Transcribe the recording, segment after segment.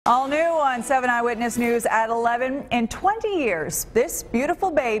All new on 7 Eyewitness News at 11. In 20 years, this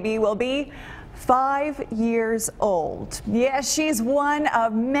beautiful baby will be 5 years old. Yes, she's one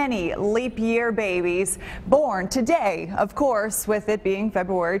of many leap year babies born today, of course, with it being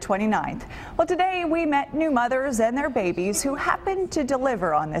February 29th. Well, today we met new mothers and their babies who happened to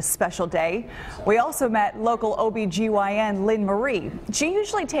deliver on this special day. We also met local OB/GYN Lynn Marie. She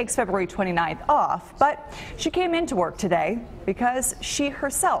usually takes February 29th off, but she came into work today because she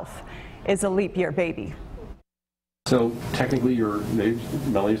herself is a leap year baby. So technically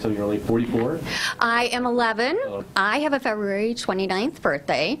Melanie, so you're only 44? I am 11. I have a February 29th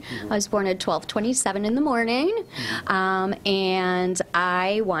birthday. I was born at 12:27 in the morning, and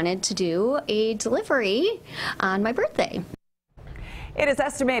I wanted to do a delivery on my birthday. It is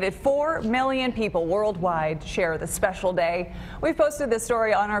estimated 4 million people worldwide share this special day. We've posted this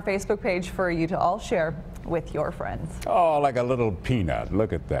story on our Facebook page for you to all share with your friends. Oh, like a little peanut.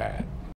 Look at that.